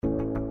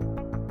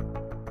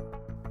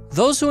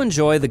Those who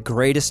enjoy the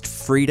greatest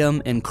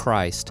freedom in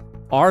Christ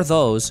are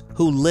those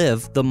who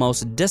live the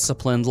most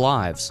disciplined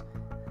lives.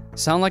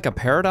 Sound like a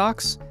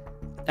paradox?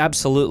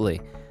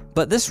 Absolutely.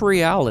 But this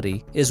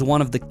reality is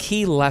one of the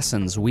key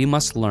lessons we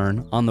must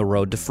learn on the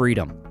road to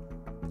freedom.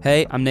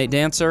 Hey, I'm Nate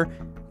Dancer.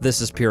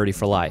 This is Purity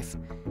for Life.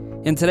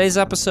 In today's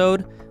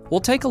episode, we'll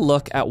take a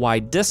look at why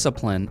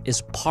discipline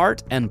is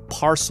part and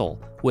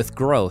parcel with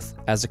growth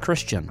as a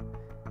Christian.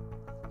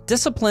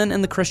 Discipline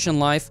in the Christian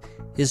life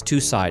is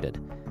two-sided.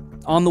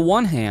 On the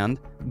one hand,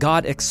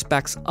 God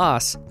expects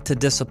us to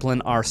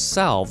discipline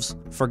ourselves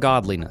for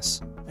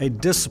godliness. A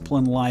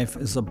disciplined life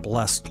is a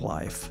blessed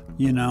life.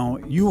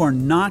 You are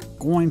not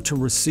going to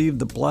receive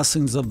the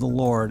blessings of the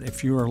Lord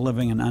if you are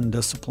living an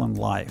undisciplined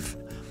life.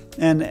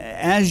 And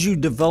as you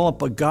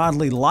develop a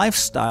godly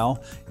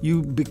lifestyle,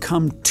 you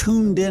become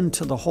tuned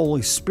into the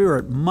Holy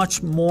Spirit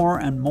much more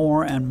and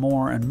more and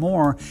more and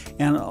more.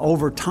 And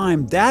over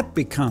time, that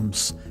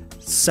becomes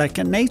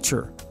second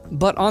nature.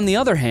 But on the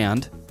other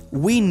hand,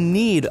 we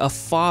need a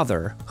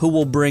Father who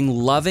will bring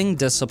loving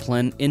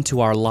discipline into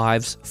our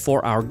lives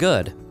for our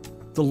good.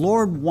 The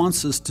Lord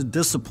wants us to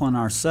discipline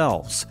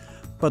ourselves,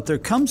 but there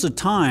comes a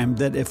time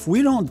that if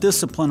we don't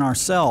discipline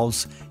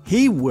ourselves,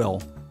 He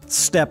will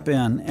step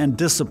in and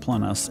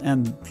discipline us,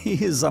 and He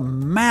is a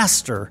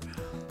master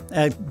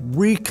at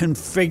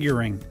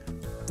reconfiguring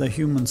the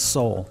human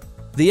soul.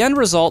 The end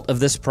result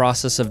of this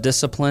process of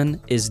discipline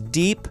is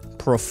deep,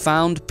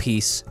 profound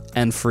peace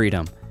and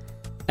freedom.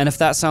 And if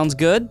that sounds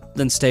good,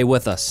 then stay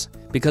with us,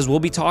 because we'll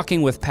be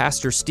talking with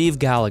Pastor Steve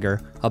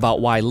Gallagher about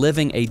why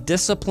living a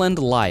disciplined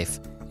life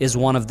is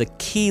one of the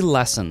key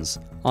lessons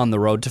on the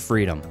road to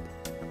freedom.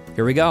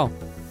 Here we go.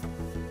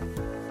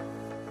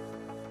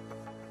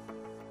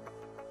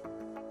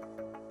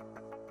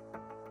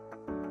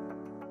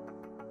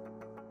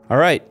 All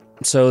right,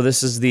 so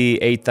this is the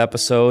 8th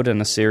episode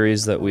in a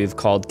series that we've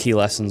called Key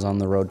Lessons on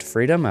the Road to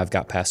Freedom. I've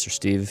got Pastor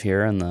Steve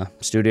here in the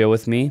studio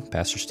with me.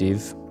 Pastor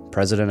Steve,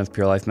 President of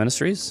Pure Life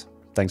Ministries.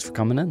 Thanks for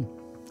coming in.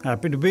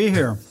 Happy to be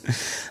here.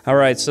 All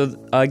right, so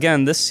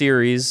again, this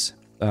series,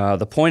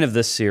 the point of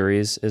this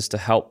series is to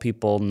help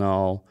people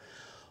know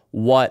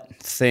what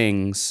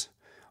things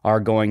are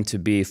going to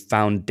be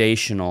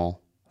foundational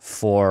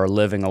for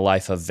living a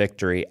life of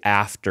victory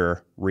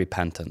after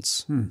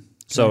repentance.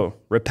 So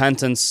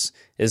repentance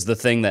is the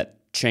thing that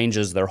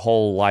changes their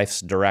whole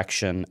life's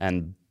direction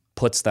and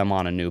puts them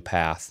on a new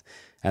path.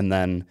 And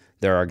then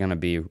there are going to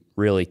be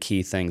really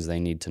key things they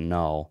need to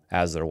know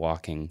as they're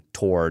walking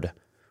toward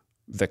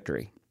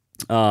victory.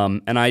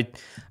 And I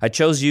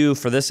chose you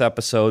for this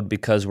episode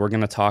because we're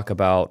going to talk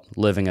about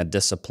living a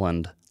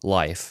disciplined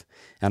life.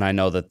 And I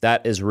know that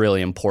that is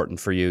really important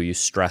for you. You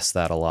stress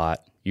that a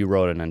lot. You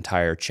wrote an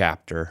entire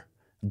chapter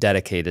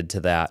dedicated to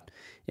that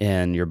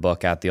in your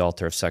book, At the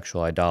Altar of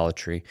Sexual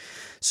Idolatry.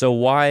 So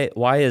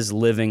why is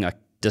living a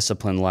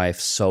disciplined life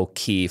so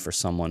key for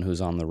someone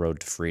who's on the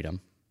road to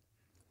freedom?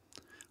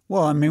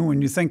 Well,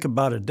 when you think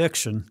about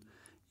addiction,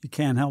 you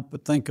can't help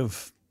but think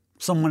of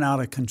someone out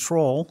of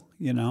control,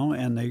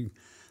 and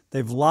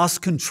they've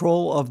lost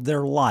control of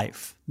their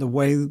life, the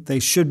way they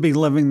should be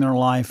living their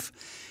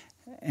life,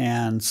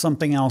 and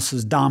something else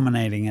is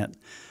dominating it.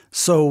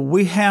 So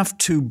we have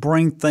to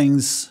bring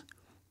things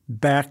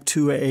back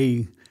to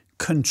a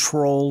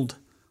controlled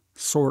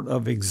sort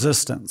of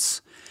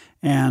existence.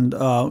 And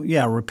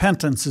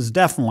repentance is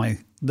definitely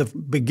the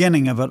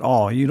beginning of it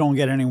all. You don't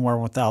get anywhere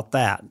without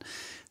that.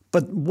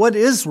 But what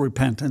is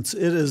repentance?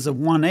 It is a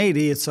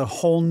 180. It's a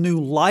whole new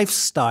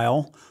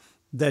lifestyle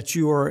that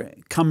you are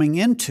coming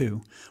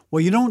into.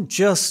 Well, you don't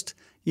just,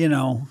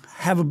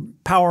 have a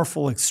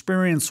powerful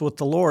experience with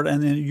the Lord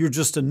and then you're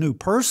just a new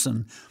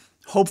person.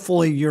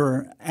 Hopefully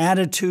your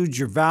attitude,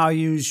 your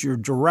values, your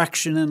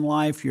direction in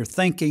life, your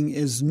thinking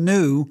is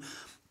new,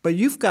 but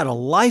you've got a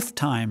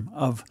lifetime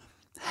of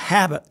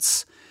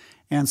habits.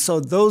 And so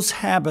those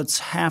habits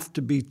have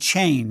to be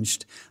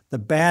changed. The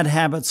bad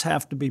habits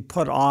have to be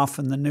put off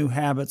and the new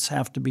habits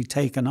have to be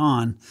taken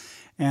on.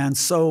 And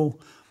so,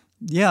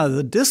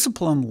 the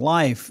disciplined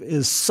life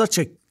is such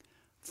a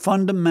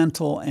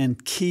fundamental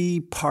and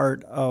key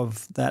part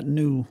of that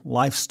new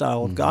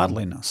lifestyle of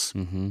godliness.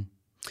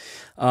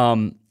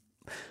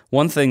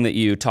 One thing that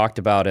you talked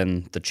about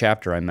in the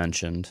chapter I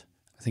mentioned,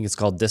 I think it's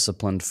called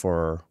Disciplined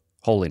for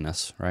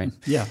Holiness, right?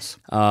 Yes.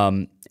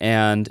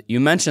 And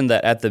you mentioned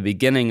that at the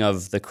beginning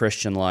of the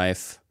Christian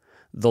life,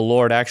 the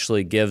Lord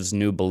actually gives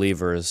new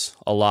believers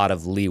a lot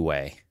of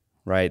leeway,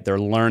 right? They're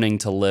learning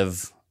to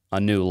live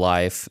a new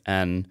life,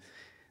 and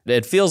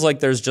it feels like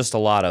there's just a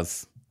lot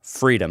of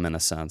freedom in a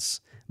sense.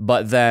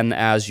 But then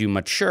as you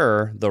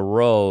mature, the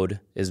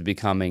road is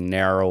becoming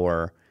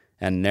narrower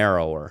and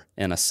narrower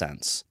in a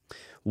sense.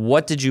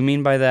 What did you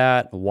mean by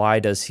that? Why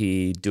does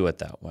He do it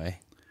that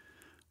way?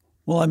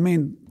 Well,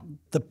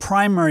 the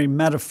primary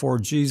metaphor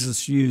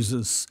Jesus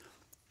uses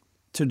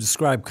to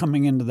describe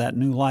coming into that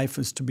new life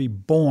is to be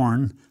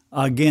born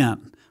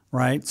again,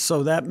 right?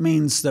 So that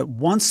means that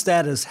once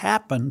that has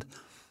happened,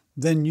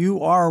 then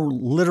you are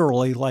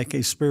literally like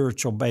a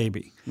spiritual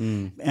baby.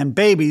 And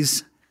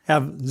babies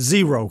have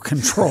zero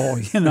control.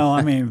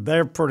 I mean,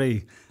 they're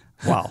pretty,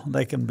 wow,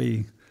 they can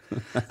be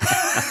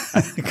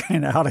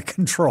kind of out of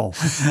control.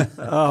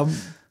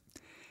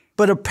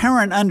 But a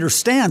parent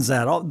understands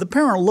that. The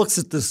parent looks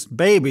at this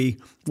baby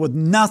with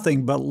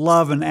nothing but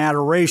love and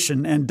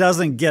adoration and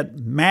doesn't get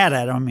mad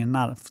at him. I mean,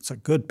 not if it's a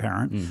good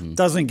parent,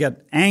 doesn't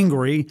get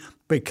angry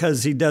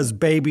because he does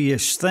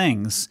babyish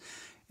things.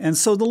 And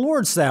so the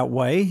Lord's that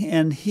way,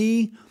 and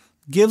He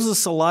gives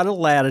us a lot of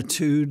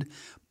latitude,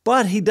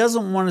 but He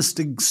doesn't want us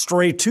to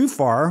stray too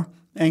far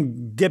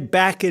and get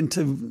back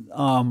into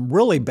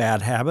really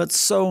bad habits.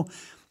 So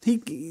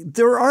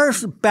there are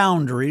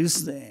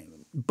boundaries,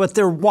 but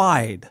they're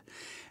wide.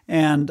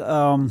 And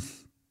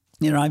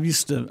I've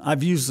used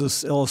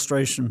this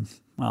illustration,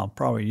 well,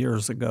 probably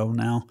years ago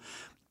now,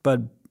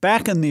 but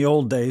back in the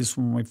old days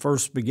when we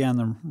first began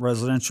the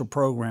residential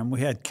program,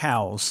 we had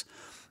cows,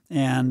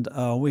 and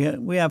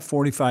we have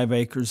 45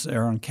 acres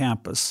there on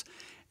campus.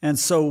 And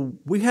so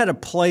we had a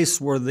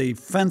place where the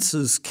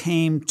fences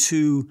came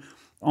to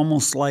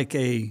almost like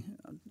a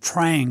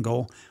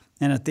triangle,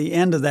 and at the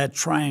end of that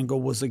triangle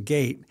was a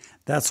gate.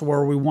 That's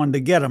where we wanted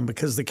to get them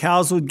because the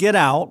cows would get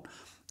out,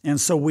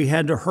 and so we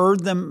had to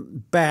herd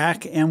them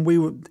back, and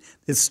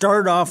it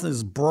started off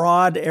this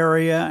broad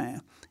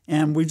area,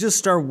 and we just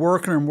started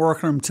working them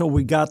until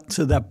we got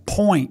to that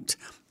point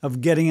of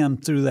getting them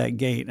through that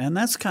gate. And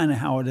that's kind of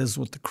how it is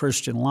with the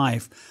Christian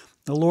life.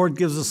 The Lord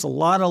gives us a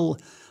lot of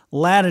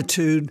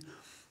latitude,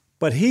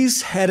 but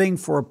He's heading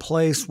for a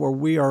place where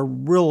we are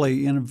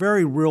really, in a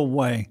very real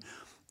way,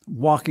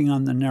 walking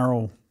on the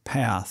narrow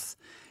path.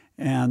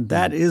 And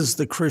that is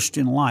the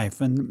Christian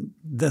life. And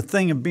the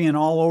thing of being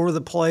all over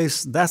the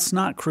place, that's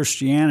not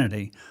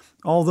Christianity.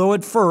 Although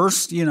at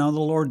first, the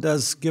Lord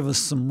does give us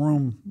some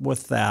room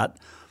with that.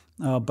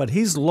 But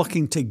He's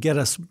looking to get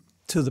us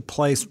to the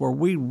place where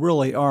we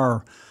really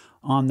are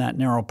on that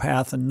narrow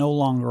path and no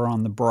longer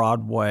on the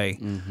broad way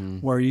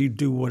where you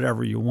do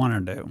whatever you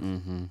want to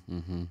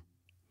do.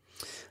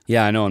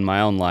 Yeah, I know in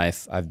my own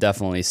life, I've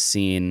definitely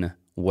seen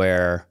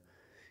where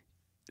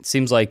it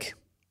seems like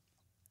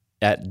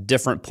at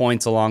different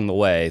points along the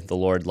way, the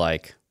Lord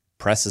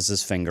presses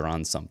His finger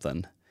on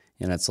something,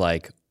 and it's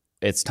like,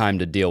 it's time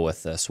to deal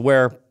with this.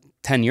 Where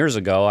 10 years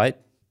ago,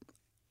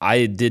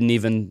 I didn't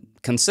even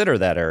consider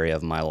that area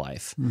of my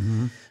life,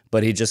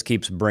 but He just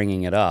keeps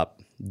bringing it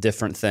up,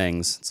 different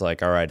things. It's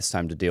like, all right, it's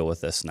time to deal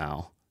with this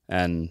now,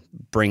 and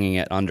bringing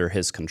it under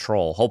His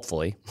control,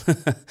 hopefully.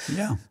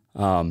 Yeah.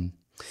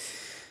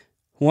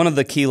 One of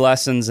the key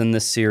lessons in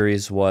this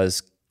series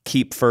was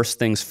keep first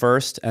things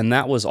first, and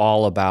that was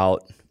all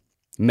about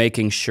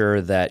making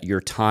sure that your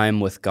time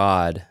with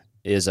God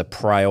is a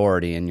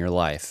priority in your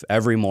life.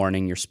 Every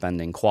morning you're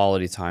spending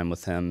quality time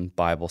with Him,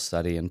 Bible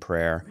study and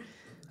prayer.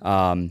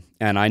 And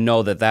I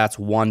know that that's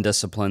one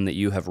discipline that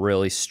you have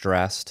really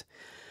stressed.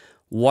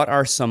 What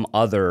are some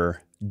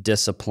other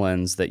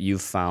disciplines that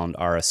you've found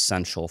are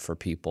essential for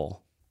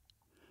people?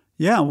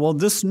 Yeah, well,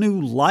 this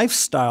new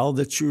lifestyle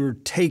that you're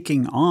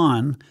taking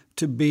on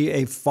to be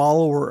a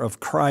follower of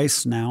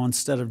Christ now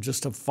instead of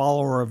just a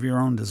follower of your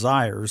own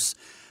desires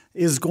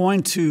is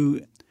going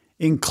to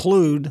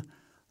include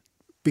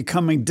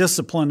becoming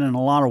disciplined in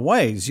a lot of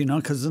ways,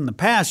 because in the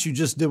past you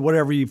just did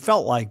whatever you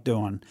felt like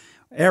doing.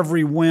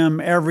 Every whim,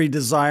 every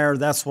desire,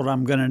 that's what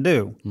I'm going to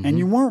do. And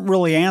you weren't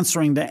really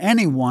answering to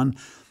anyone.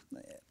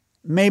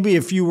 Maybe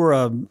if you were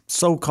a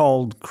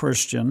so-called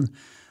Christian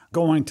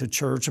going to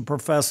church, a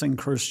professing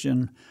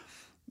Christian,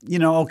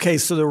 okay,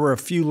 so there were a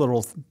few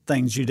little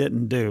things you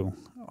didn't do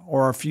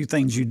or a few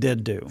things you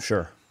did do.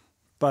 Sure.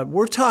 But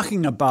we're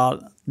talking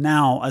about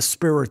now a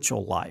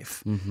spiritual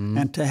life.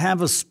 And to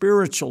have a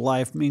spiritual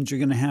life means you're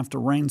going to have to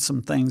rein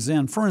some things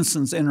in. For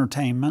instance,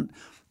 entertainment.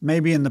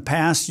 Maybe in the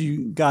past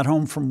you got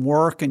home from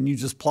work and you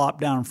just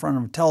plopped down in front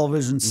of a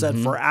television set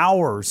for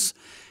hours.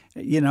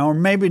 Or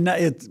maybe not,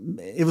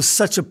 it was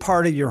such a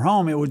part of your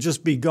home, it would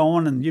just be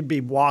going and you'd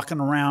be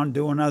walking around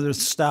doing other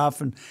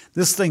stuff and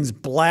this thing's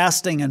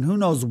blasting and who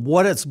knows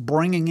what it's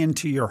bringing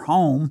into your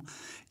home,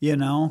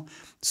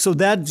 So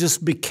that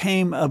just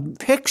became a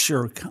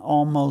picture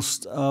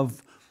almost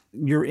of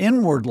your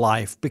inward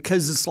life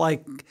because it's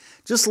like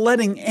just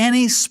letting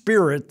any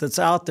spirit that's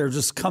out there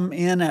just come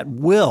in at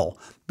will.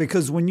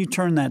 Because when you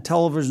turn that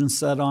television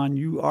set on,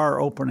 you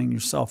are opening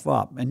yourself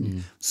up.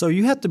 And so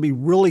you have to be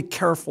really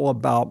careful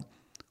about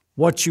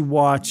what you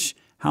watch,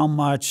 how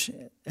much,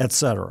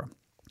 etc.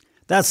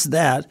 That's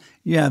that.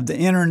 You have the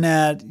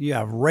internet, you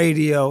have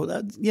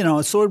radio,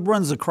 so it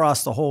runs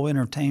across the whole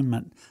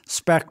entertainment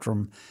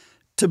spectrum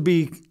to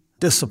be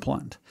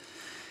disciplined.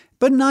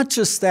 But not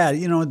just that,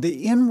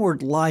 the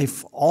inward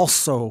life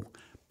also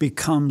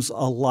becomes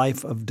a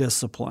life of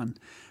discipline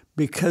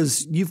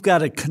because you've got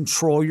to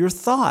control your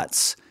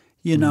thoughts.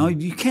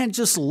 You can't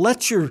just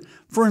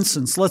for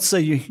instance, let's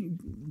say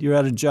you're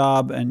at a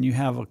job and you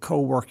have a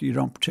coworker you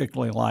don't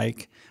particularly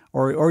like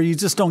or you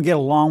just don't get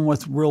along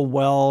with real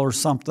well or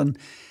something.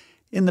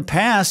 In the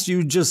past,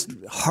 you just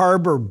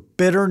harbor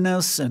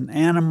bitterness and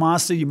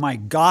animosity. You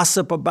might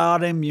gossip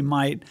about him. You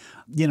might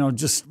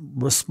just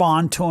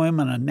respond to him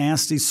in a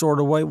nasty sort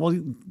of way. Well,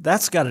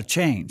 that's got to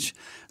change.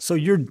 So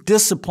you're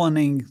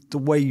disciplining the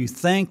way you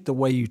think, the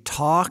way you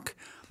talk,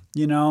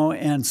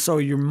 and so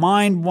your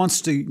mind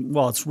wants to,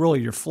 well, it's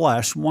really your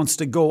flesh, wants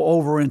to go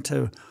over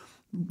into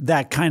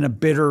that kind of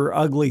bitter,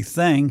 ugly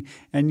thing,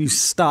 and you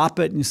stop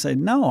it and you say,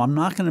 no, I'm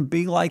not going to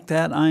be like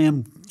that. I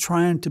am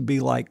trying to be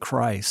like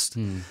Christ.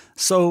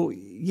 So,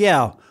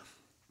 yeah,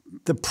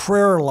 the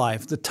prayer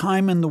life, the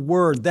time in the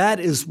Word, that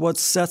is what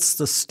sets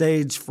the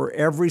stage for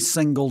every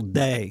single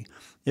day.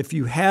 If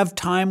you have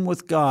time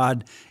with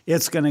God,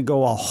 it's going to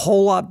go a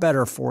whole lot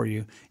better for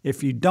you.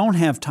 If you don't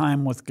have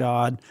time with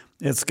God,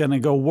 it's going to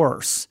go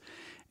worse.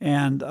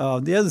 And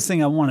the other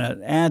thing I want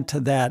to add to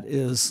that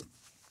is,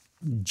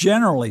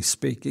 generally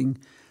speaking,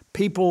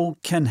 people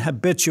can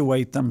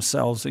habituate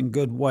themselves in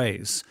good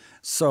ways.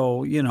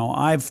 So,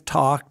 I've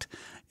talked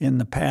in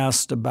the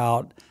past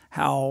about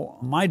how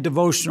my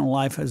devotional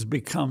life has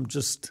become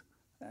just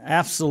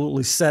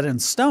absolutely set in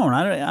stone.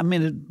 I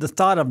mean, the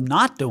thought of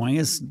not doing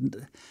is,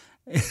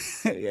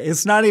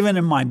 it's not even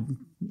in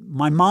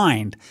my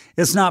mind.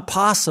 It's not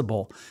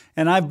possible.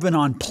 And I've been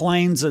on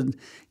planes and,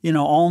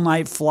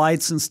 all-night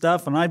flights and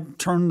stuff, and I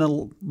turn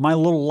my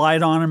little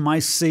light on in my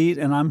seat,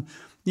 and I'm,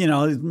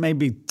 it may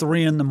be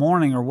 3 a.m.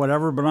 or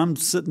whatever, but I'm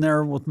sitting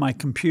there with my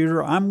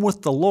computer. I'm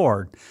with the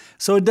Lord.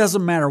 So it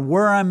doesn't matter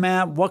where I'm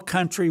at, what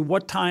country,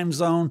 what time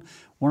zone.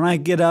 When I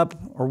get up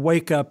or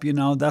wake up,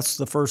 that's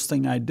the first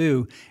thing I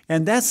do.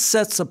 And that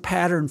sets a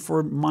pattern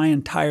for my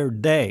entire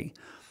day.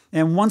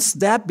 And once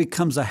that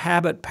becomes a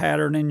habit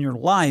pattern in your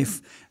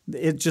life,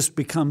 it just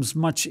becomes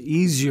much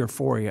easier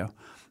for you.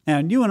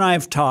 And you and I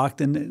have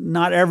talked, and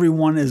not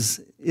everyone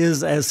is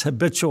as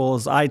habitual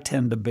as I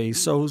tend to be.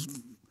 So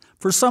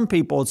for some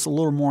people, it's a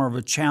little more of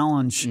a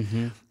challenge.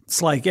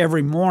 It's like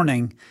every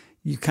morning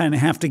you kind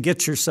of have to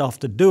get yourself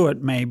to do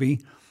it maybe.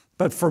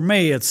 But for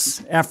me,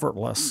 it's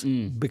effortless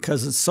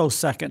because it's so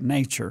second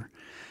nature.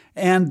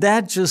 And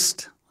that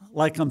just,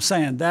 like I'm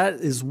saying, that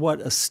is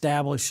what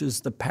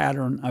establishes the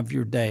pattern of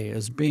your day,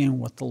 is being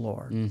with the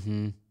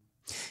Lord.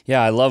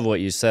 Yeah, I love what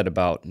you said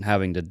about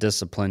having to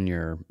discipline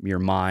your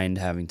mind,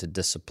 having to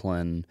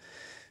discipline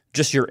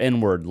just your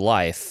inward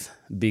life,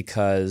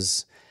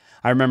 because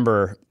I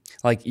remember,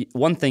 like,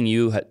 one thing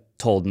you had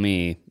told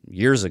me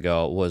years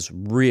ago was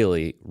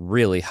really,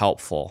 really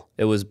helpful.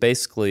 It was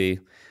basically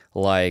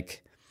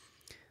like,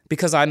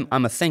 because I'm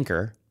a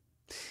thinker,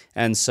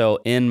 and so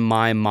in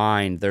my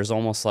mind, there's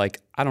almost like,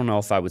 I don't know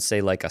if I would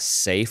say like a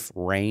safe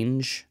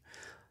range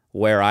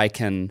where I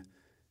can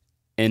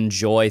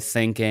enjoy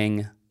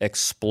thinking,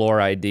 explore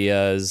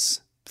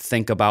ideas,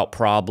 think about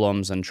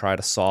problems and try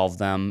to solve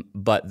them.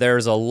 But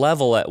there's a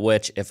level at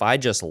which if I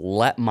just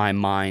let my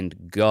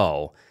mind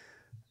go,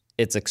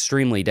 it's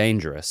extremely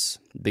dangerous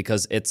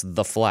because it's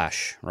the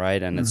flesh,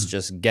 right? And it's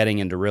just getting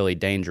into really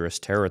dangerous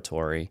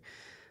territory.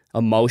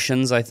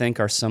 Emotions, I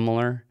think, are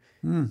similar.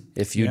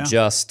 If you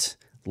just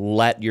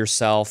let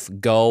yourself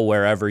go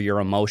wherever your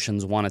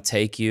emotions want to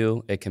take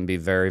you, it can be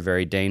very,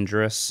 very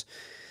dangerous.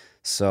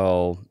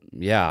 So,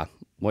 yeah,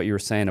 what you were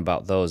saying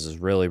about those is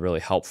really,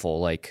 really helpful.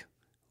 Like,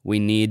 we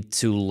need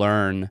to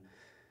learn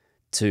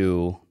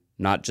to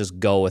not just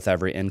go with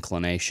every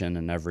inclination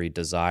and every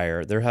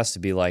desire. There has to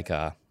be like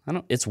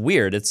it's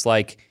weird. It's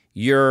like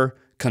you're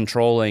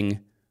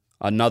controlling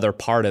another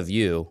part of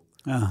you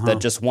that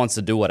just wants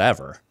to do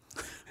whatever.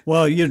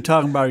 Well, you're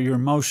talking about your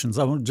emotions.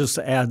 I want just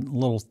to add a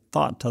little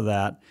thought to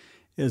that.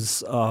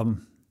 Is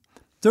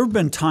there have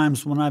been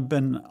times when I've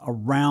been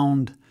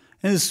around,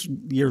 and this is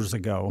years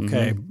ago,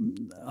 okay,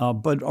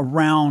 but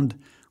around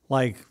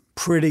like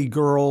pretty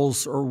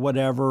girls or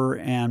whatever,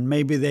 and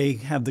maybe they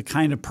have the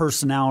kind of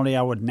personality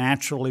I would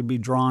naturally be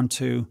drawn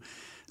to.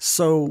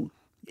 So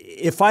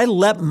if I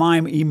let my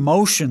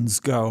emotions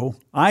go,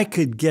 I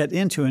could get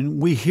into it.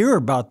 And we hear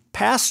about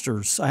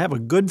pastors. I have a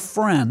good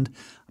friend,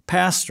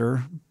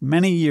 pastor,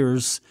 many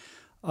years,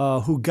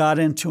 who got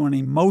into an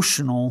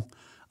emotional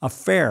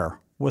affair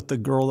with the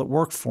girl that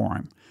worked for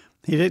him.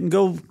 He didn't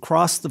go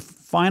across the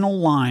final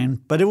line,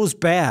 but it was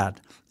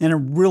bad, and it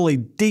really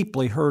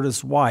deeply hurt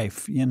his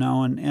wife,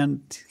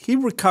 and he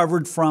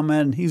recovered from it,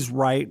 and he's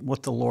right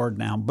with the Lord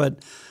now. But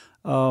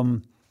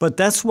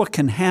that's what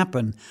can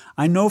happen.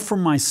 I know for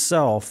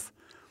myself,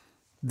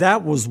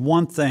 that was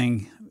one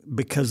thing,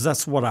 because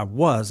that's what I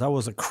was. I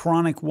was a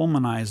chronic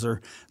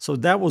womanizer. So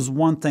that was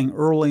one thing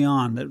early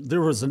on, that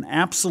there was an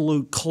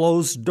absolute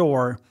closed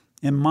door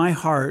in my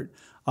heart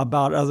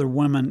about other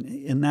women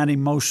in that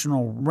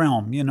emotional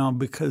realm,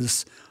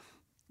 because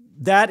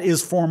that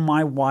is for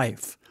my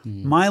wife.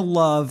 My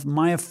love,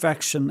 my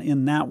affection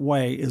in that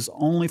way is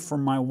only for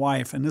my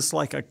wife. And it's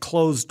like a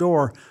closed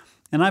door.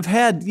 And I've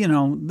had,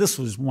 this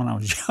was when I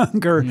was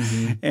younger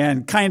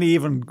and kind of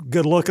even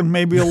good looking,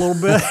 maybe a little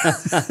bit.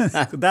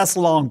 That's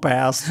long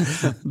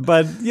past.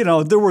 But,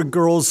 there were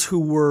girls who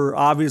were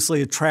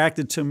obviously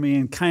attracted to me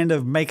and kind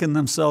of making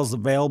themselves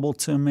available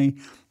to me.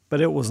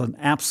 But it was an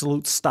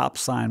absolute stop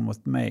sign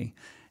with me.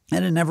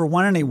 And it never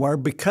went anywhere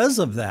because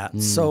of that.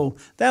 So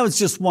that was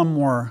just one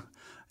more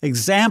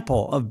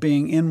example of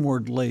being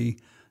inwardly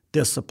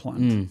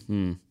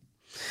disciplined.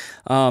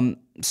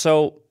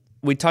 So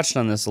we touched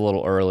on this a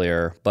little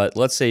earlier, but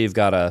let's say you've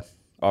got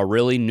a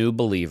really new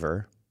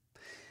believer,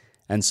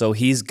 and so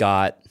he's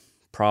got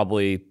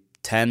probably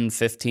 10,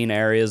 15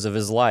 areas of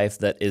his life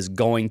that is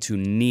going to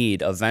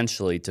need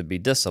eventually to be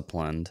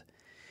disciplined.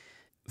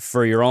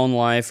 For your own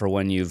life, or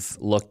when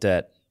you've looked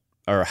at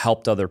or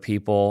helped other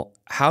people,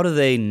 how do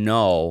they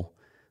know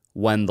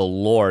when the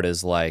Lord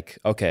is like,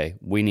 okay,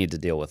 we need to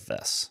deal with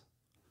this?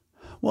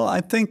 Well,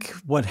 I think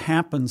what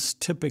happens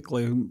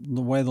typically,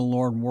 the way the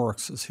Lord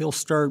works, is He'll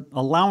start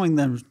allowing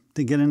them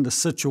to get into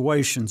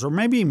situations, or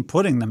maybe even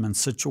putting them in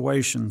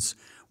situations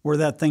where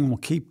that thing will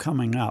keep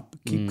coming up,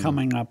 keep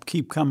coming up.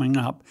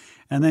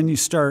 And then you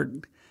start,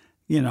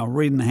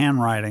 reading the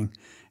handwriting,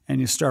 and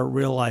you start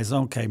realizing,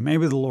 okay,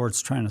 maybe the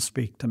Lord's trying to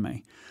speak to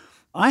me.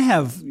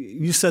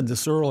 You said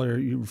this earlier,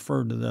 you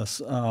referred to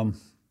this. I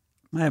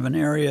have an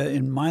area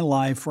in my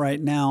life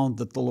right now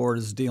that the Lord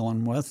is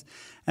dealing with,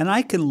 and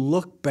I can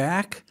look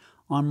back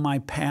on my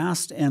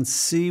past and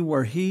see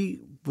where He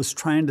was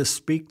trying to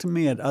speak to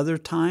me at other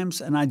times,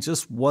 and I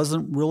just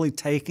wasn't really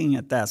taking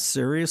it that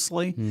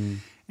seriously.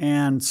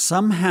 And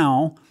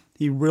somehow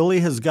He really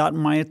has gotten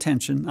my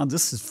attention. Now,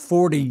 this is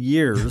 40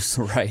 years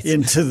right.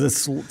 into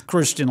this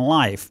Christian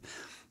life.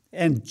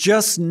 And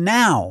just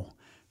now,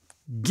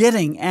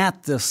 getting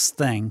at this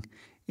thing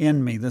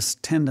in me, this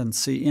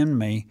tendency in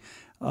me,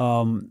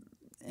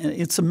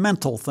 it's a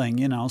mental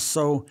thing,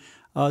 So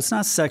it's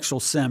not sexual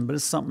sin, but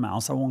it's something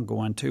else I won't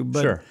go into.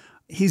 But sure.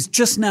 He's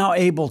just now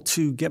able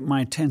to get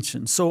my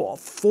attention. So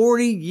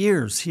 40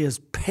 years He has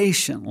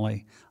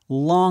patiently,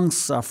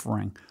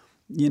 long-suffering,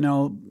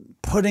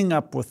 putting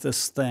up with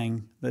this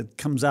thing that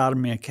comes out of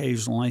me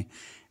occasionally.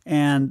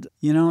 And,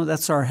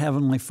 that's our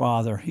Heavenly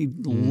Father. He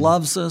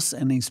loves us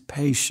and He's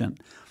patient.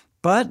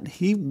 But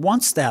He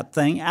wants that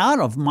thing out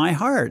of my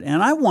heart.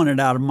 And I want it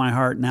out of my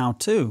heart now,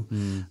 too.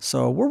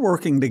 So we're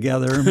working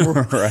together and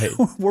right.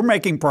 we're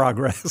making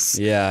progress.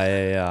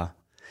 Yeah.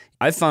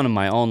 I've found in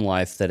my own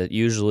life that it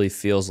usually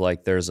feels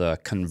like there's a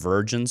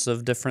convergence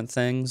of different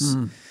things.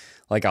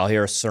 Like I'll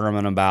hear a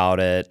sermon about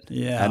it,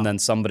 and then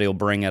somebody will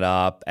bring it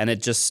up, and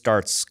it just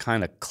starts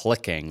kind of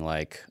clicking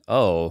like,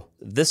 oh,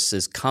 this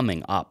is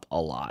coming up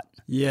a lot.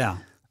 Yeah.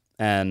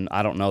 And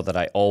I don't know that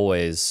I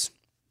always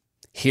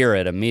hear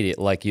it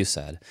immediately, like you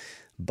said.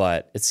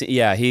 But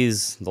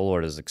the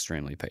Lord is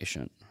extremely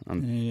patient.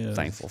 I'm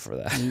thankful for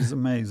that. He's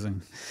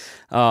amazing.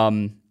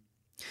 So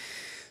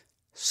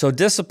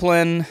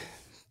discipline,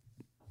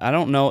 I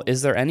don't know,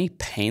 is there any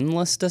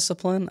painless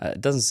discipline? It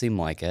doesn't seem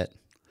like it.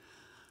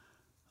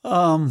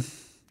 I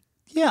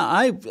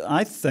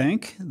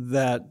think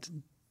that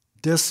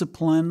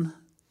discipline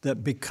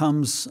that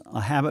becomes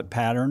a habit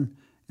pattern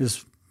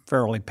is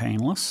fairly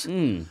painless.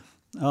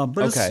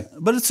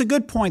 But it's a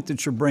good point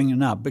that you're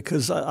bringing up,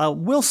 because I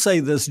will say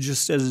this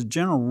just as a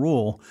general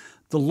rule.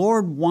 The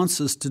Lord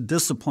wants us to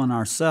discipline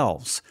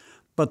ourselves,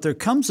 but there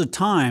comes a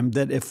time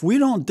that if we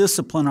don't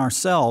discipline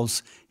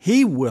ourselves,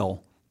 He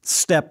will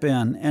step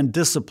in and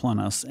discipline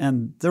us.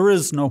 And there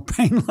is no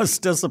painless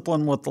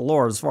discipline with the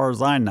Lord as far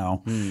as I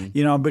know,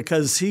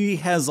 because He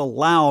has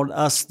allowed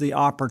us the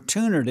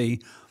opportunity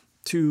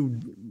to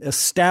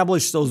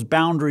establish those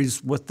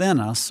boundaries within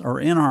us or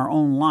in our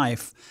own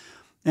life.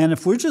 And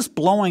if we're just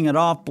blowing it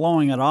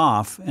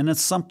off, and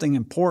it's something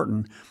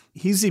important,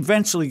 He's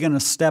eventually going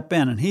to step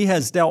in. And He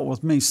has dealt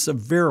with me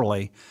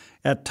severely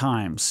at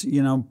times,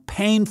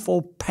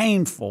 painful,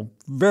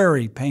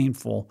 very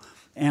painful,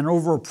 and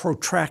over a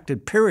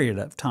protracted period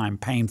of time,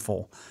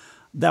 painful.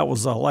 That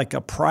was like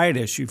a pride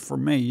issue for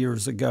me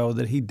years ago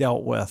that He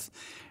dealt with.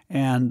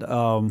 And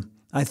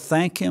I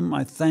thank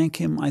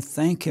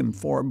Him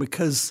for it,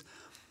 because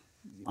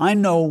I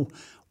know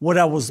what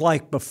I was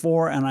like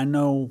before, and I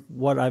know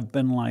what I've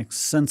been like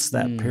since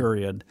that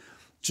period.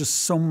 Just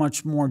so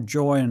much more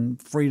joy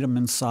and freedom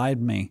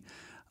inside me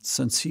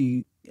since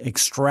He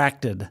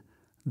extracted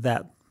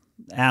that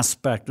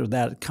aspect or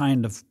that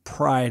kind of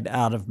pride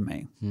out of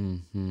me.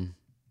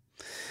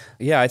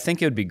 Yeah, I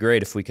think it would be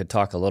great if we could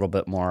talk a little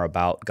bit more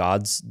about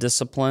God's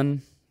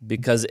discipline,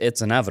 because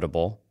it's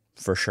inevitable,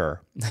 for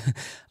sure.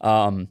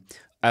 I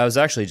was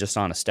actually just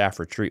on a staff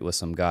retreat with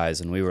some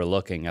guys, and we were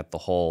looking at the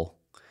whole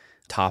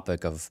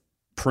topic of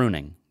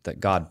pruning,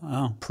 that God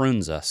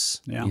prunes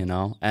us,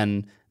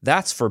 and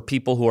that's for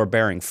people who are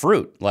bearing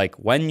fruit. Like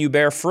when you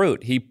bear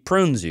fruit, He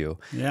prunes you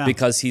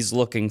because He's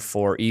looking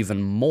for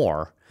even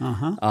more.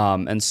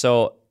 And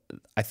so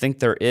I think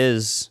there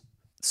is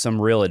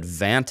some real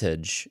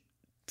advantage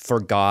for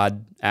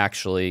God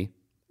actually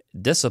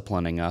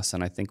disciplining us,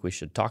 and I think we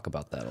should talk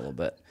about that a little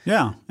bit.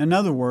 Yeah. In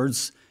other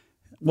words,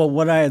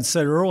 what I had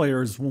said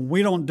earlier is when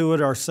we don't do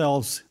it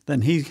ourselves,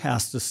 then He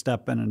has to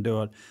step in and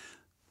do it.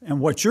 And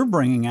what you're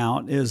bringing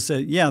out is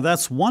that,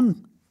 that's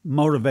one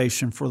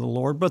motivation for the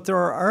Lord, but there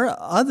are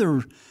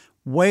other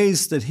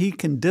ways that He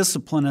can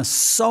discipline us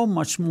so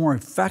much more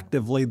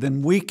effectively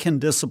than we can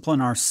discipline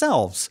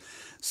ourselves.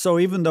 So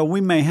even though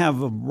we may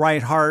have a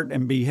right heart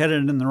and be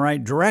headed in the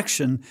right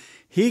direction,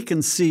 He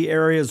can see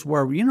areas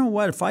where,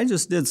 if I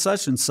just did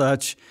such and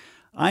such,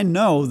 I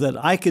know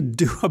that I could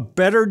do a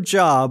better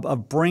job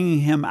of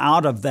bringing him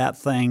out of that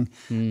thing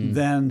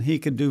than he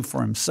could do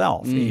for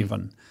himself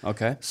even.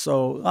 Okay.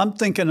 So I'm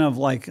thinking of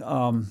like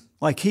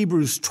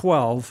Hebrews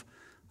 12.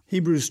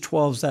 Hebrews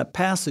 12 is that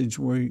passage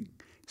where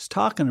he's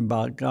talking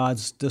about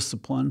God's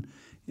discipline.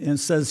 And it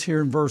says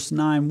here in verse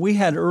 9, we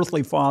had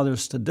earthly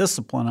fathers to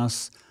discipline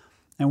us,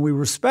 and we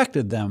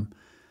respected them.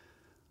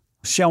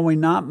 Shall we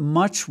not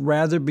much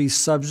rather be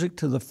subject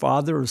to the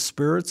Father of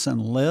spirits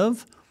and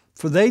live?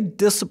 For they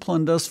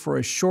disciplined us for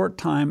a short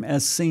time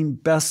as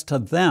seemed best to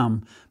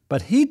them,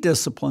 but he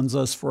disciplines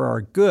us for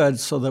our good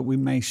so that we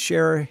may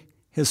share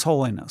his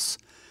holiness.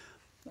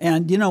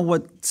 And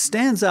what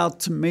stands out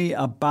to me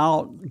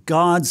about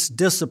God's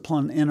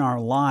discipline in our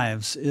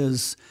lives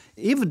is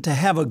even to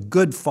have a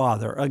good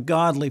father, a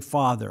godly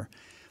father.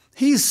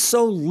 He's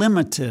so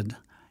limited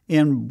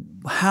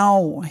in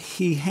how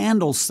he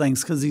handles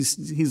things because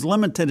he's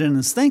limited in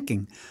his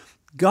thinking.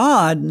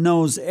 God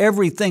knows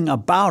everything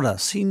about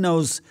us. He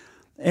knows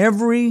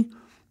every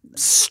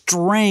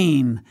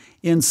strain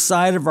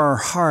inside of our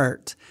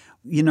heart,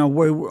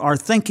 where our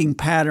thinking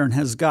pattern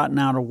has gotten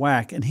out of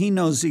whack. And he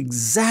knows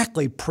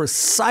exactly,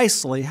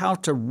 precisely how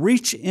to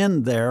reach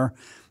in there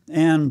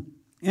and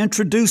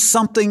introduce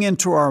something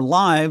into our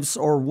lives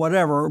or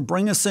whatever,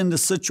 bring us into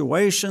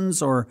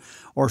situations or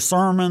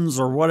sermons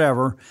or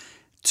whatever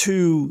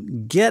to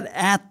get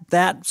at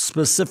that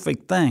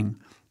specific thing.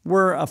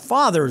 Where a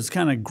father is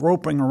kind of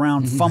groping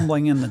around,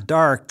 fumbling in the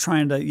dark,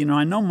 trying to,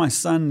 I know my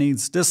son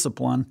needs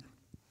discipline,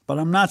 but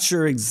I'm not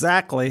sure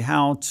exactly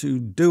how to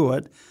do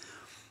it.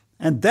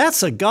 And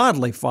that's a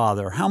godly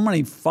father. How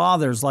many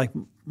fathers, like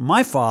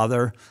my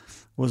father,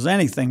 was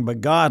anything but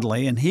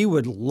godly, and he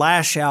would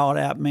lash out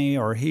at me,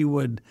 or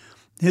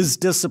his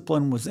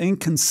discipline was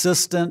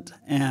inconsistent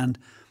and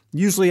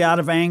usually out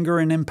of anger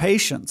and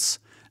impatience.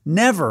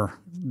 Never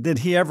did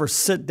he ever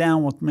sit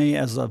down with me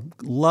as a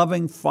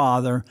loving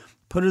father,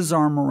 put his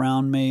arm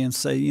around me and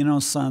say,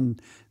 son,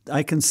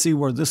 I can see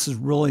where this is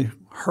really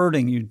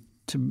hurting you,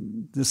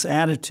 to this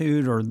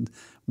attitude or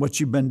what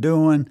you've been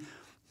doing.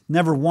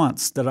 Never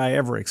once did I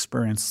ever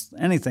experience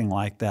anything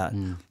like that.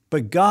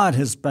 But God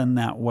has been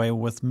that way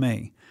with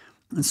me.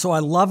 And so I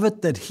love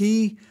it that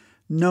he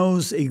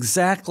knows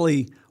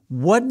exactly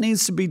what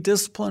needs to be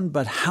disciplined,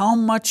 but how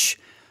much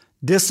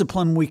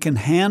discipline we can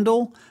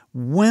handle,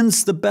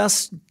 when's the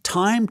best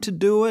time to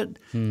do it,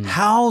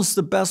 how's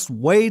the best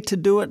way to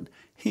do it.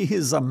 He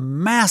is a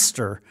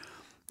master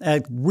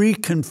at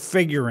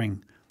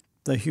reconfiguring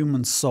the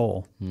human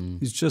soul.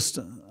 He's just,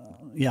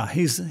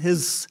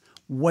 his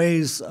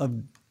ways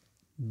of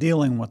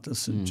dealing with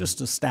this is just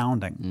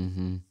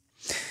astounding.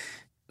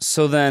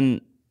 So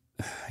then,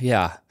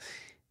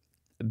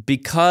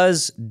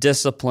 because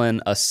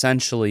discipline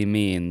essentially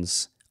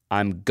means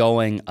I'm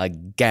going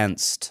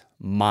against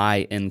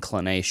my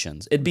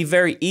inclinations. It'd be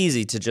very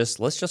easy to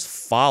let's just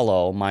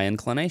follow my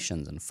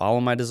inclinations and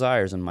follow my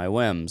desires and my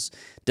whims.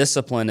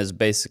 Discipline is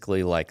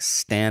basically like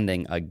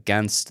standing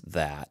against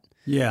that.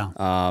 Yeah.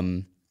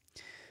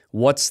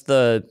 What's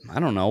the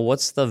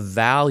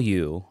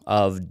value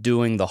of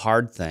doing the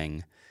hard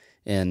thing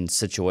in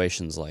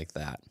situations like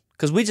that?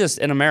 Because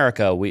in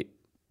America,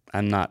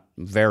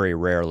 very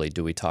rarely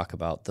do we talk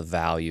about the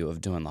value of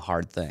doing the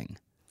hard thing.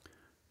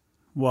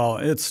 Well,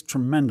 it's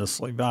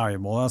tremendously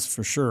valuable, that's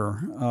for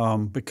sure,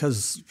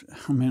 because,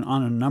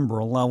 on a number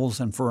of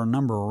levels and for a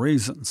number of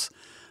reasons.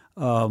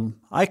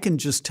 I can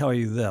just tell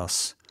you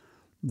this,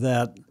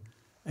 that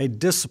a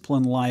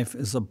disciplined life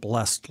is a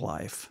blessed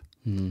life.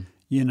 You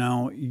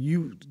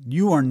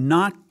are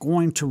not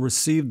going to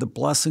receive the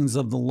blessings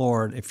of the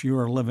Lord if you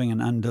are living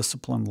an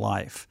undisciplined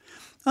life.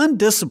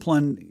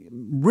 Undisciplined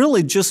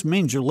really just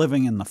means you're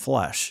living in the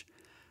flesh.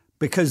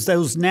 Because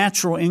those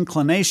natural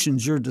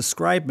inclinations you're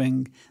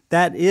describing,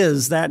 that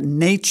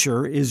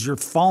nature is your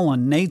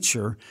fallen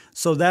nature.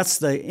 So that's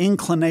the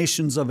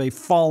inclinations of a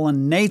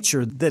fallen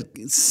nature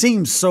that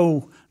seems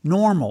so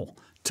normal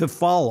to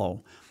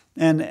follow.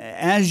 And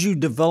as you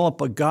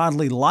develop a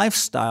godly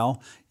lifestyle,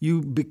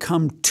 you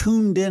become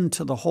tuned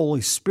into the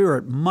Holy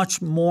Spirit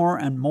much more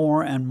and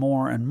more and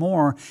more and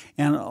more.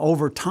 And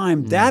over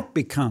time, that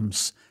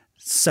becomes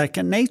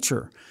second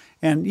nature.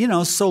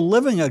 And, so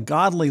living a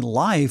godly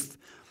life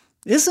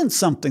isn't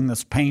something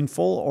that's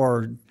painful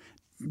or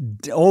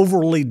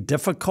overly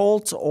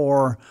difficult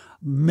or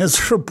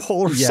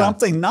miserable or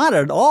something. Not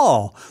at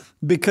all.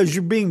 Because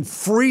you're being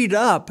freed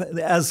up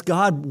as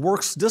God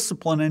works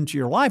discipline into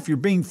your life. You're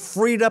being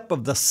freed up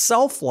of the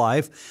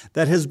self-life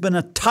that has been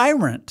a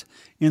tyrant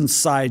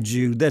inside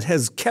you, that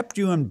has kept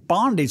you in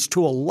bondage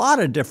to a lot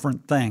of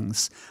different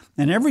things.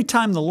 And every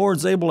time the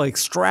Lord's able to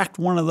extract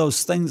one of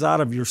those things out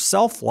of your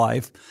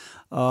self-life,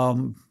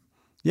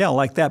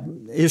 like that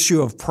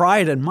issue of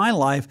pride in my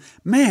life,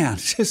 man,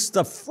 just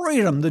the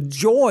freedom, the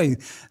joy,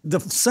 the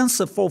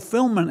sense of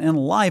fulfillment in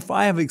life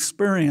I have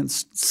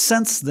experienced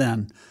since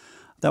then.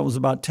 That was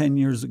about 10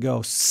 years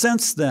ago.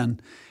 Since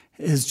then,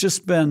 has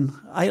just been,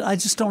 I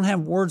just don't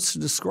have words to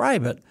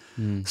describe it.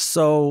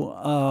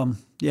 So,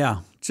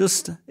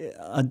 just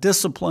a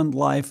disciplined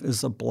life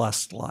is a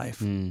blessed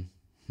life.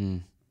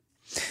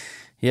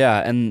 Yeah,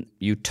 and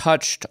you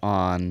touched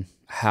on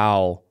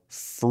how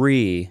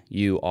free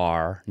you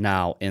are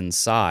now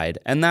inside,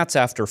 and that's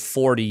after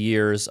 40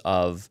 years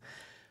of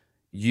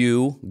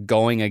you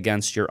going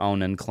against your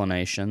own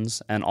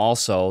inclinations and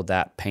also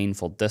that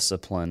painful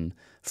discipline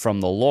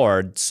from the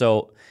Lord.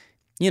 So,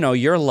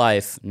 your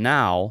life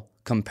now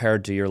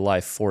compared to your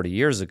life 40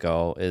 years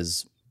ago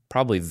is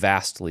probably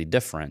vastly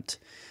different.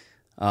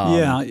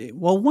 Yeah.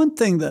 Well, one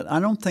thing that I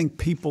don't think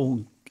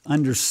people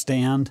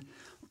understand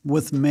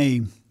with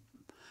me,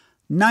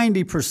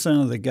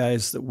 90% of the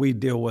guys that we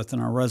deal with in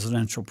our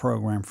residential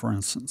program, for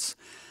instance,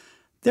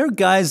 they're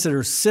guys that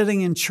are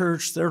sitting in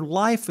church. Their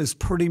life is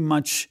pretty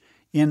much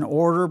in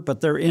order,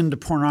 but they're into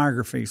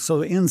pornography.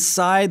 So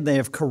inside, they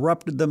have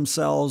corrupted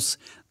themselves.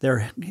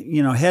 They're,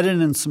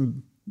 headed in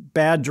some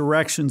bad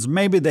directions.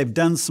 Maybe they've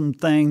done some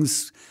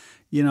things,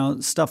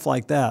 stuff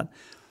like that.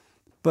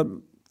 But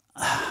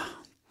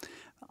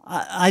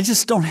I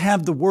just don't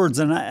have the words,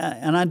 and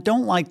I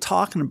don't like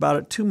talking about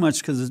it too much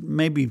because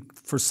maybe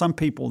for some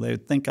people they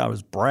think I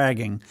was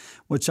bragging,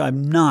 which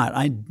I'm not.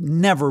 I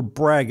never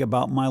brag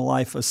about my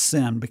life of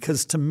sin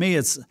because to me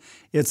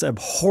it's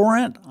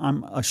abhorrent.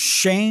 I'm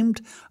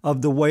ashamed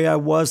of the way I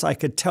was. I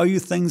could tell you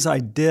things I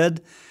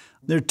did.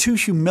 They're too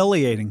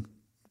humiliating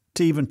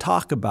to even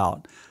talk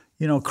about.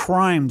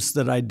 Crimes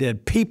that I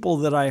did, people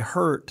that I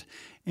hurt,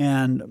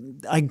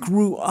 and I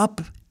grew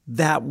up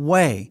that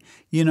way.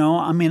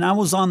 I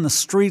was on the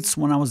streets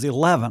when I was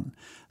 11.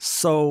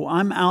 So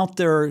I'm out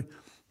there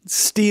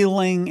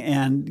stealing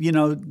and,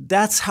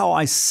 that's how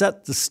I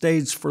set the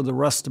stage for the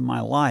rest of my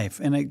life.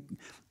 And it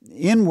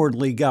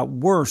inwardly got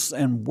worse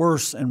and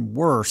worse and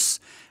worse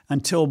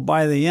until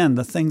by the end,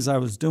 the things I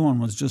was doing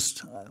was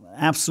just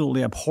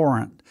absolutely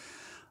abhorrent.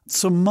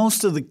 So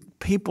most of the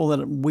people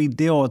that we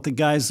deal with, the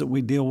guys that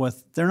we deal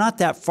with, they're not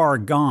that far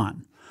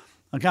gone.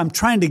 Like I'm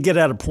trying to get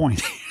at a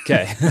point.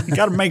 Okay. I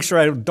got to make sure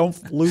I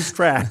don't lose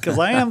track because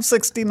I am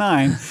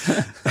 69.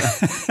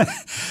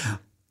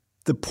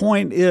 The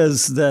point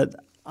is that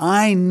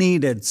I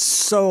needed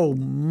so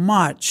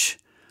much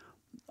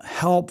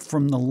help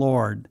from the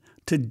Lord.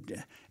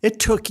 It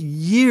took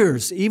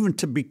years even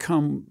to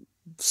become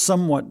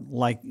somewhat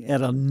like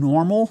at a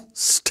normal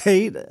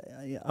state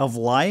of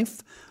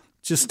life,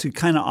 just to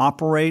kind of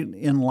operate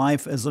in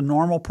life as a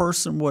normal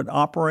person would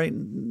operate.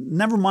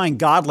 Never mind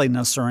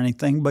godliness or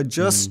anything, but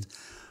just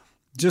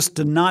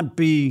to not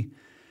be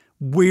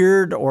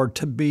weird or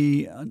to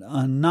be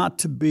not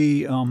to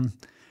be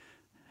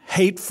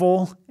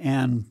hateful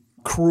and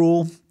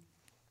cruel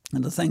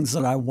and the things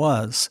that I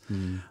was.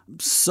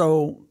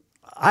 So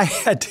I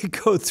had to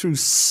go through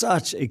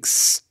such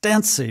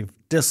extensive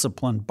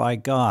discipline by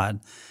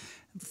God.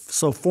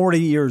 So 40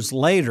 years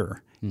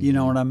later, you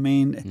know what I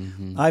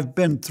mean? I've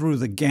been through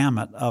the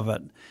gamut of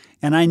it,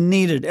 and I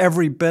needed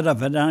every bit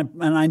of it, and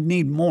I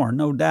need more,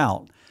 no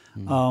doubt.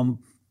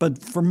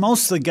 But for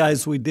most of the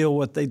guys we deal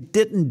with, they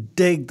didn't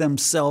dig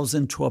themselves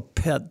into a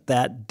pit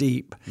that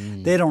deep.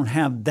 They don't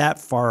have that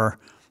far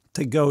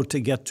to go to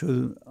get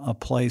to a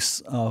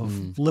place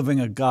of living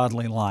a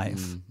godly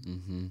life.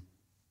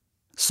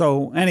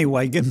 So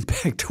anyway, getting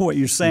back to what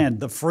you're saying,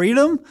 the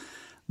freedom,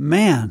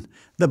 man,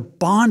 the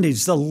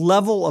bondage, the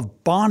level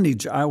of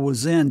bondage I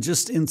was in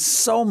just in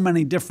so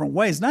many different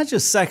ways, not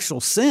just sexual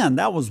sin,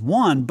 that was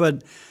one,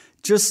 but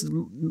just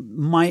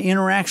my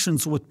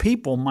interactions with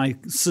people, my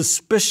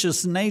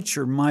suspicious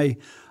nature,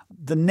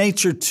 the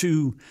nature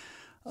to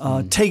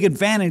take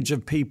advantage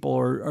of people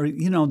or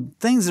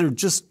things that are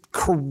just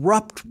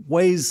corrupt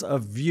ways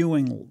of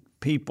viewing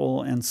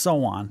people and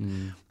so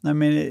on. I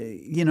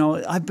mean,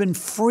 I've been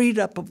freed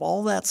up of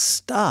all that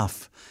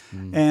stuff.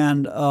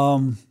 And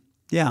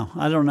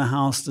I don't know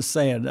how else to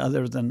say it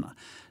other than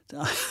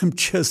I'm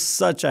just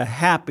such a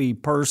happy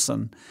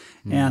person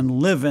and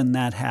live in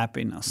that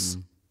happiness.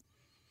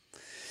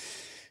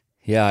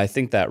 Yeah, I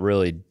think that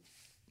really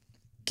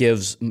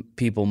gives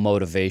people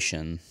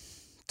motivation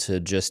to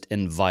just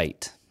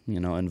invite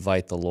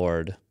the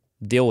Lord,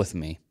 deal with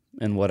me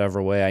in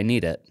whatever way I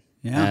need it.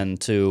 Yeah. And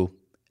to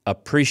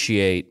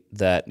appreciate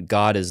that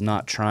God is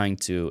not trying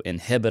to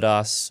inhibit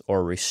us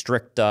or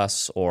restrict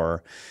us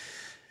or,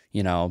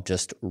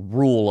 just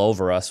rule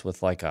over us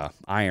with like a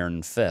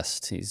iron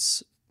fist.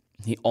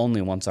 He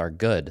only wants our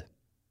good.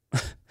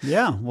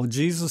 Yeah, well,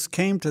 Jesus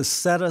came to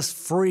set us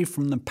free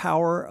from the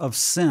power of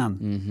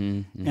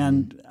sin.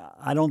 And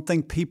I don't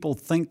think people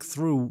think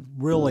through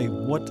really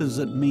what does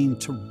it mean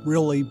to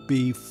really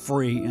be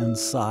free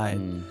inside.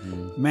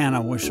 Man, I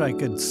wish I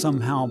could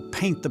somehow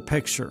paint the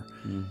picture,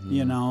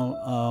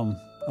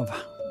 of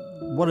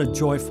what a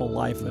joyful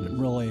life it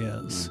really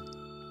is.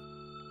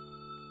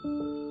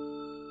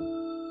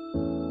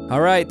 All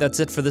right, that's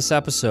it for this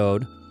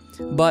episode.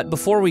 But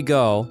before we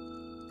go,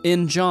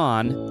 in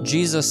John,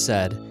 Jesus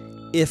said,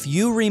 "If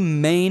you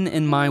remain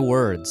in my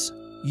words,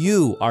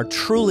 you are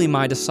truly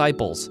my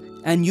disciples,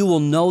 and you will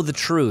know the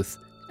truth,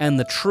 and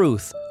the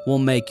truth will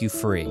make you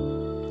free."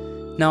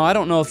 Now, I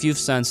don't know if you've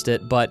sensed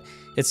it, but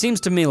it seems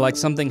to me like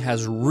something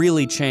has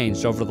really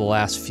changed over the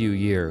last few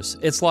years.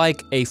 It's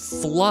like a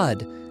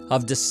flood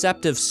of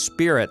deceptive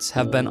spirits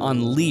have been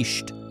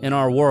unleashed in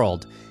our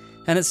world,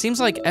 and it seems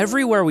like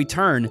everywhere we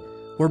turn,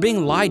 we're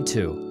being lied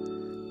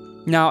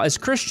to. Now, as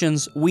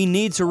Christians, we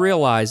need to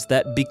realize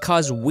that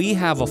because we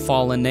have a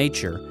fallen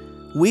nature,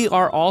 we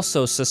are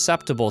also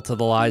susceptible to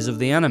the lies of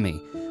the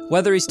enemy,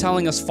 whether he's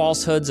telling us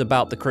falsehoods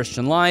about the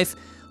Christian life,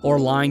 or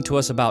lying to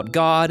us about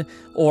God,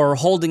 or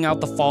holding out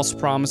the false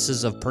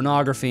promises of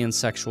pornography and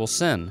sexual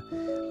sin.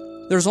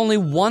 There's only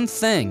one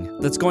thing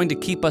that's going to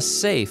keep us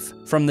safe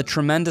from the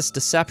tremendous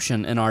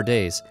deception in our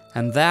days,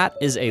 and that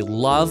is a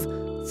love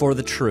for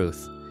the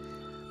truth.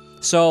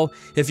 So,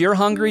 if you're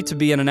hungry to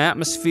be in an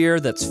atmosphere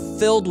that's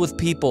filled with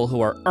people who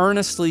are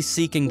earnestly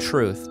seeking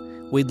truth,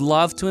 we'd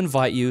love to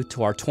invite you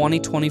to our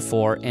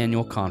 2024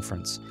 annual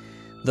conference.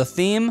 The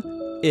theme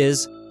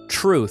is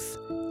Truth.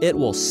 It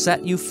will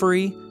set you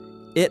free.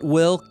 It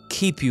will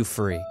keep you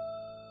free.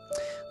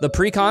 The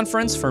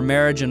pre-conference for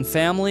marriage and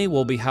family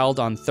will be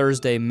held on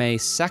Thursday, May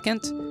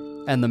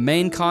 2nd, and the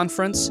main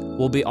conference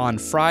will be on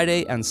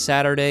Friday and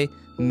Saturday,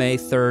 May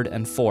 3rd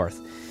and 4th.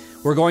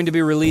 We're going to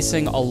be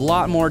releasing a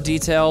lot more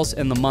details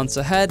in the months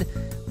ahead,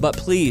 but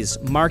please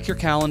mark your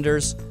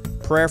calendars,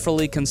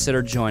 prayerfully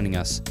consider joining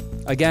us.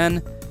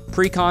 Again,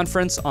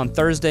 pre-conference on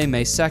Thursday,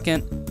 May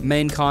 2nd,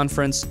 main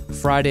conference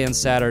Friday and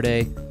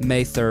Saturday,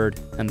 May 3rd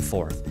and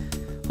 4th.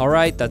 All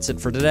right, that's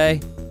it for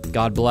today.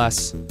 God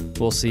bless.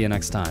 We'll see you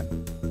next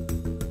time.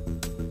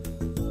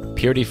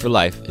 Purity for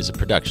Life is a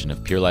production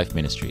of Pure Life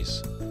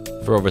Ministries.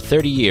 For over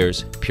 30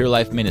 years, Pure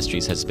Life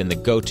Ministries has been the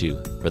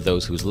go-to for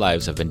those whose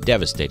lives have been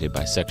devastated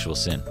by sexual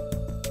sin.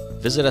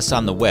 Visit us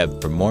on the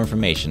web for more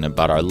information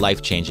about our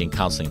life-changing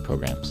counseling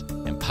programs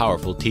and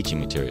powerful teaching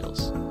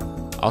materials.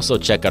 Also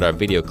check out our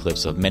video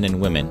clips of men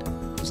and women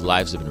whose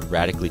lives have been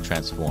radically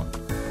transformed.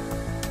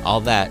 All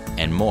that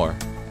and more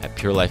at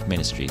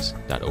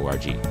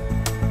purelifeministries.org.